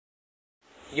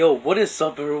Yo, what is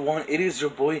up everyone? It is your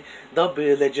boy, the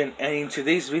Beard Legend, and in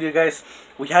today's video guys,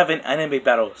 we have an anime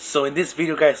battle. So in this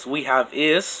video guys, we have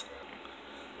is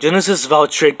Genesis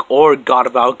Valtryek or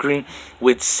God Valkyrie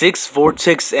with 6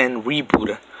 Vortex and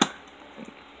Reboot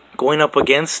going up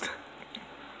against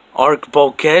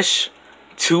Balkesh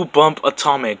 2 Bump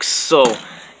Atomics. So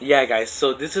yeah guys,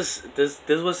 so this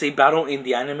was a battle in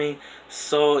the anime.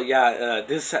 So yeah,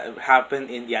 this happened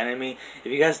in the anime.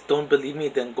 If you guys don't believe me,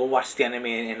 then go watch the anime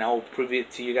and I'll prove it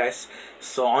to you guys.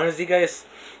 So honestly guys,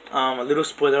 a little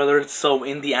spoiler alert. So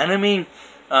in the anime,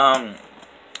 a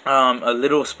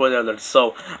little spoiler alert.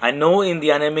 So I know in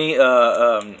the anime,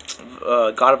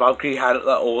 God of Valkyrie had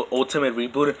ultimate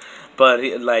reboot, but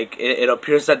it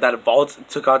appears that Valt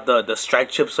took out the strike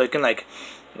chip, so it can like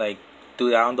do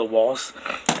that on the walls,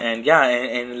 and yeah,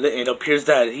 and it appears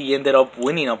that he ended up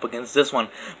winning up against this one.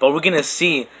 But we're gonna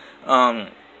see who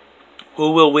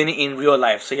will win in real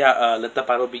life. So yeah, let the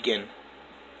battle begin.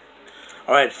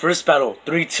 All right, first battle.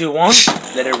 3, 2, 1.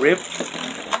 Let it rip.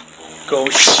 Go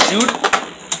shoot.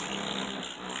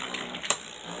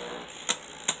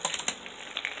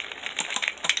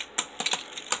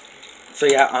 So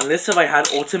yeah, unless if I had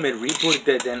ultimate reboot,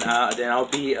 then I'll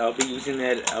be using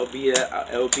it. It'll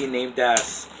be named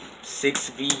as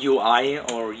 6V.Ui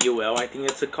or UL. I think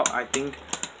it's a call.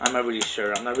 I'm not really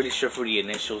sure. I'm not really sure for the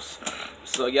initials.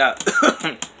 So yeah,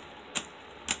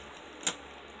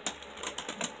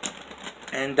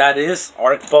 and that is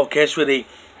Balkesh with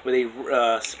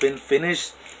a spin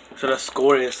finish. So the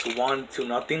score is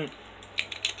 1-0.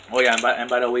 Oh yeah, and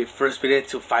by the way, first bid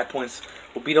to 5 points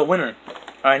will be the winner.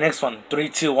 Alright, next one. 3,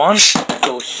 2, 1.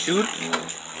 Go shoot.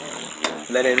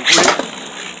 Let it rip.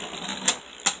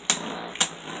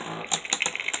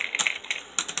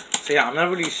 So yeah, I'm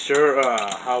not really sure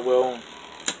how well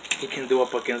he can do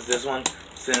up against this one,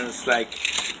 since like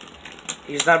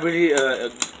he's not really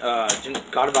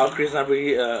God of Valkyrie is not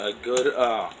really a good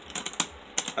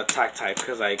attack type,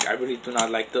 because like I really do not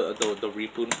like the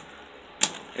reboot.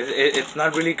 It's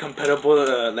not really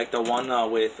compatible like the one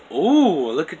with.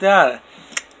 Ooh, look at that.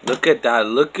 Look at that.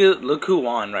 Look who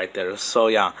won right there. So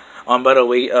yeah. By the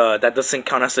way, that doesn't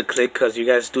count as a click, because you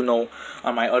guys do know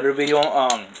on my other video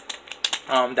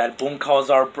that Boom calls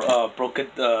are broke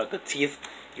the teeth.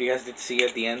 If you guys did see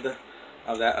at the end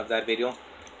of that video.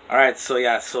 All right. So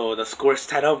yeah. So the score is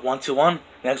tied up 1-1.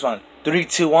 Next one. 3,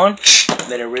 2, 1.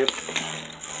 Let it rip.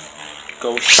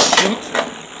 Go shoot.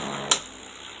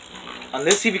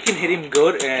 Let's see if we can hit him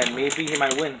good, and maybe he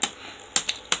might win.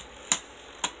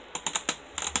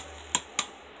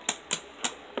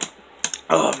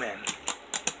 Oh man.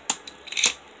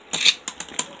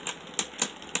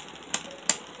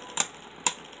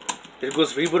 There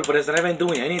goes reboot, but it's not even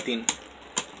doing anything.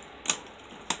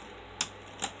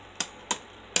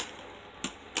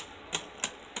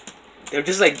 They're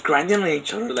just like grinding on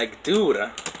each other, like, dude,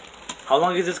 how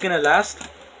long is this gonna last?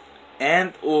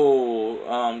 And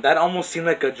that almost seemed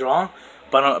like a draw,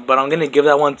 but I'm gonna give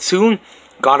that one to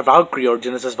God of Valkyrie or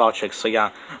Genesis Valtryek. So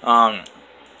yeah,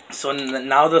 so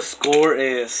now the score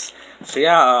is, so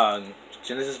yeah,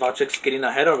 Genesis Valtryk's getting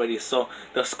ahead already. So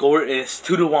the score is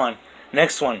 2-1.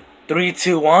 Next one, 3,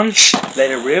 2, 1.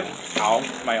 Let it rip. Ow,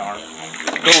 my arm.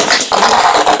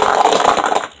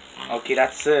 Go. Okay,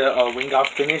 that's a ring out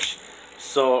finish.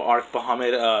 So Ark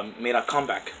Bahamut made a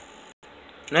comeback.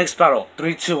 Next battle,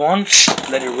 3, 2, 1.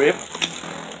 Let it rip.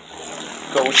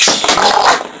 Go shoot.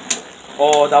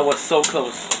 Oh, that was so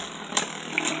close.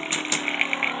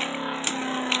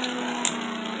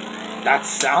 That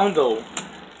sound though,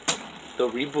 the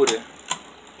reboot.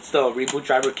 It's the reboot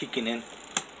driver kicking in.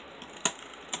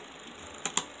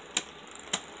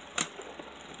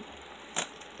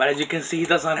 But as you can see, he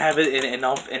does not have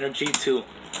enough energy to,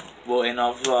 well,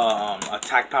 enough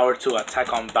attack power to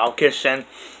attack on Balkesh, and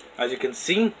as you can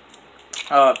see,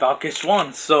 Balkesh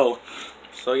won. So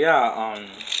yeah,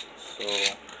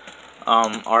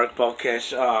 Ark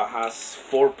Balkesh has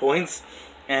 4 points,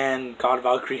 and God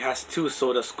Valkyrie has 2.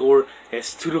 So the score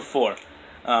is 2-4.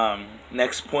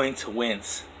 Next point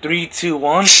wins. 3, 2,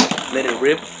 1. Let it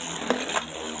rip.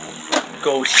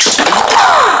 Go shoot.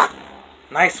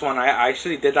 Nice one. I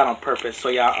actually did that on purpose. So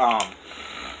yeah,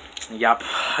 yep,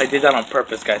 I did that on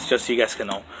purpose, guys, just so you guys can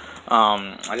know.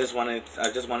 I just wanted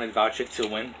Valtryek to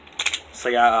win. So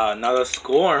yeah, another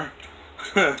score.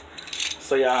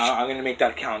 So yeah, I'm gonna make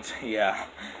that count. Yeah.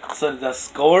 So the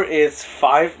score is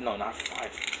 5. No, not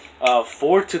 5.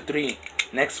 4-3.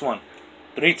 Next one.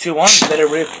 3, 2, 1. Let it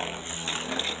rip.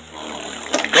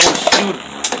 Go shoot.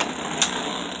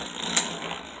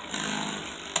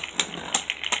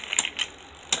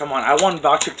 Come on, I want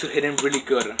Valtryek to hit him really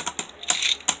good.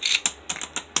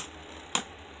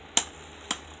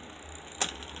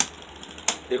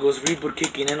 there goes reboot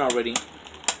kicking in already.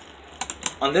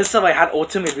 Unless if I had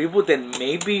ultimate reboot, then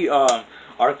maybe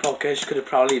Balkesh could have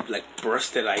probably like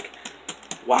bursted. Like,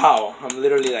 wow, I'm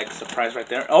literally like surprised right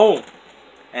there. Oh,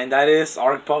 and that is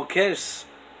Balkesh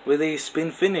with a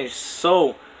spin finish.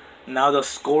 So now the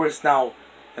score is now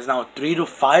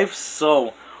 3-5.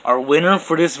 So our winner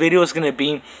for this video is gonna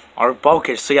be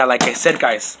Balkesh. So yeah, like I said,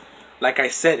 guys. Like I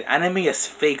said, anime is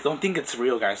fake. Don't think it's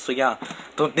real, guys. So yeah,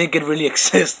 don't think it really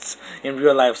exists in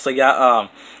real life. So yeah,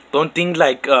 don't think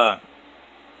like right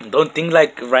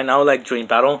now, like during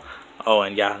battle. Oh,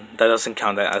 and yeah, that doesn't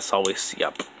count as always.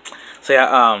 Yep. So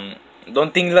yeah,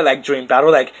 don't think that like during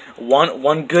battle, like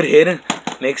one good hit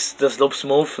makes the slopes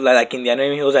move. Like in the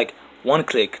anime, it was like 1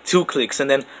 click, 2 clicks, and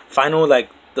then final like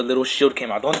the little shield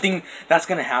came out. Don't think that's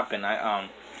gonna happen.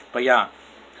 But yeah,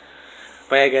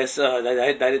 guys,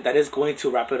 that is going to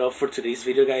wrap it up for today's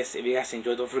video, guys. If you guys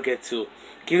enjoyed, don't forget to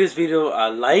give this video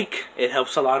a like. It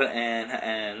helps a lot,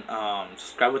 and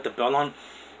subscribe with the bell on,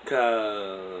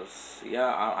 cause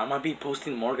yeah, I might be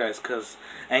posting more, guys.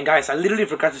 And guys, I literally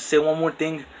forgot to say one more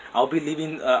thing. I'll be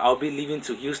leaving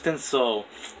to Houston. So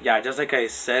yeah, just like I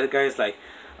said, guys, like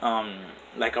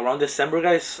around December,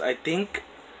 guys. I think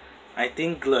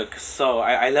look, so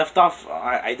I left off.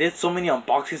 I did so many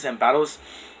unboxings and battles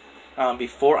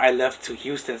before I left to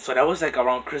Houston. So that was like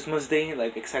around Christmas Day,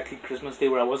 like exactly Christmas Day,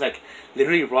 where I was like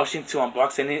literally rushing to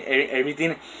unbox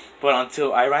everything. But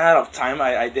until I ran out of time,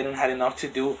 I didn't have enough to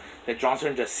do the Johnson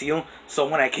and the seal. So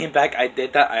when I came back, I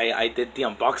did that. I did the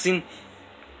unboxing.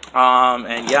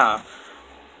 And yeah.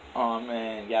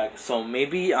 So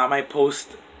maybe I might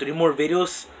post 3 more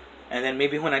videos, and then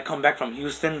maybe when I come back from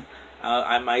Houston,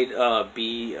 I might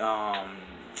be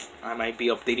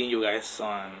updating you guys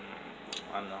on,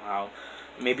 I don't know how.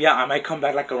 Maybe I might come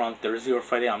back like around Thursday or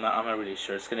Friday. I'm not really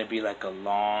sure. It's gonna be like a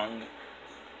long,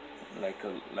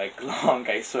 long.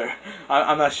 I swear.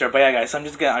 I'm not sure. But yeah, guys, I'm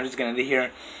just gonna end it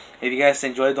here. If you guys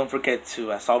enjoyed, don't forget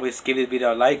to, as always, give this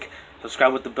video a like,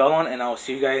 subscribe with the bell on, and I will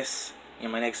see you guys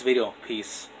in my next video.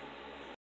 Peace.